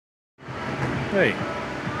Hey.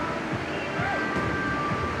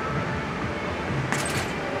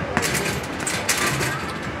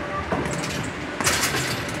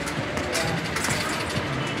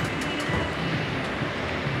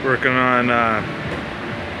 Working on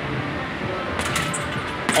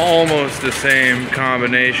almost the same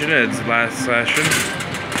combination as last session.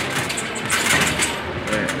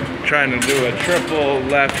 Trying to do a triple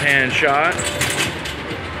left hand shot.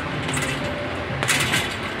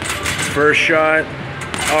 First shot,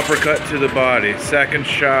 uppercut to the body. Second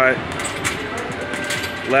shot,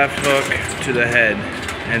 left hook to the head.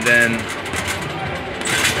 And then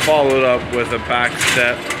followed up with a back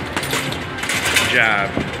step jab.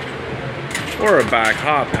 Or a back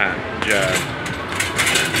hop hat jab.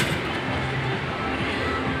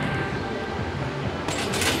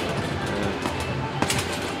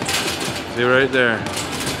 See right there.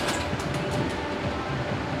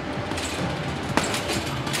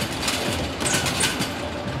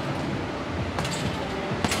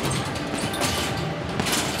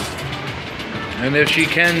 And if she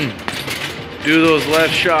can do those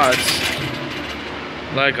left shots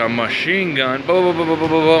like a machine gun, boom, boom, boom, boom, boom,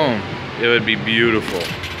 boom, it would be beautiful.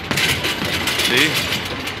 See?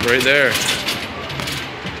 Right there.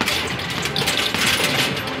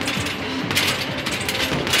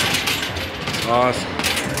 Awesome.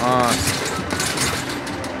 Awesome.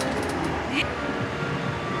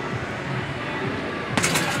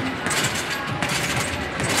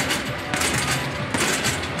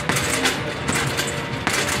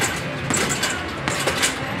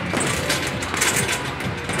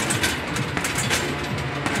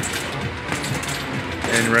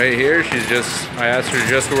 And right here, I asked her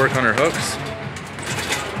just to work on her hooks.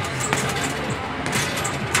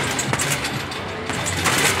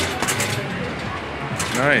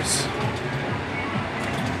 Nice.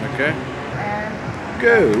 Okay.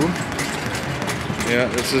 Go. Yeah,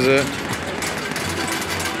 this is it.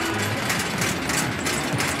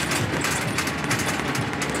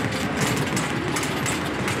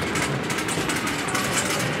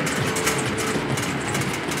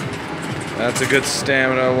 That's a good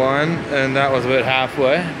stamina one, and that was about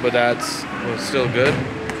halfway, but was still good.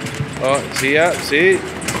 Oh, see, yeah, see?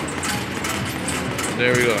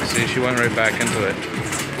 There we go. See, she went right back into it.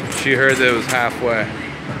 She heard that it was halfway.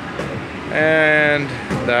 And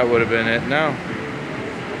that would have been it now.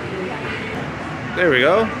 There we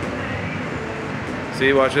go.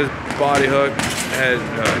 See, watch this. Body hook, head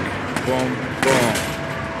hook. Boom, boom.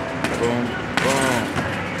 Boom, boom.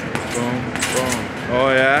 Boom, boom. Oh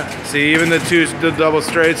yeah. See, even the double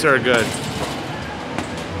straights are good.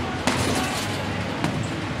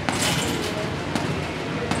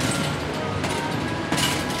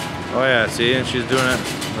 Oh yeah, see, and she's doing it.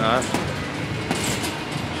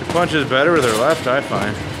 She punches better with her left, I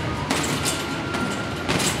find.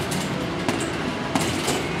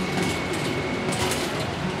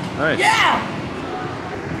 Nice. Yeah!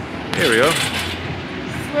 Here we go.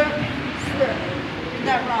 Slip, slip. Did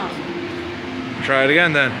that wrong. Try it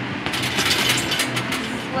again then.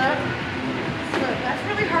 Slip, slip. That's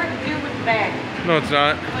really hard to do with the bag. No, it's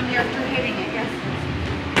not. When you're hitting it, yes.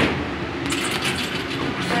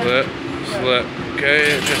 Slip, slip.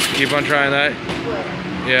 Okay, just keep on trying that. Slip.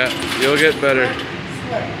 Yeah, you'll get better.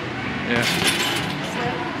 Slip. Yeah.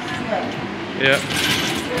 Slip, slip. Yeah.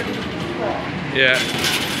 Yeah.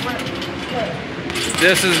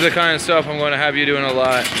 This is the kind of stuff I'm going to have you doing a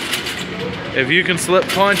lot. If you can slip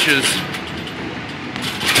punches,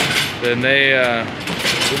 then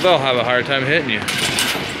they'll have a hard time hitting you.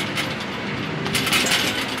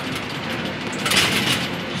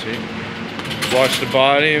 See? Watch the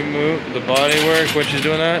body move, the body work when she's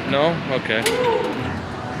doing that? No? Okay.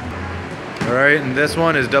 Alright, and this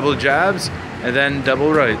one is double jabs and then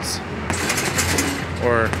double rights.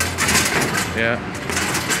 Or, yeah.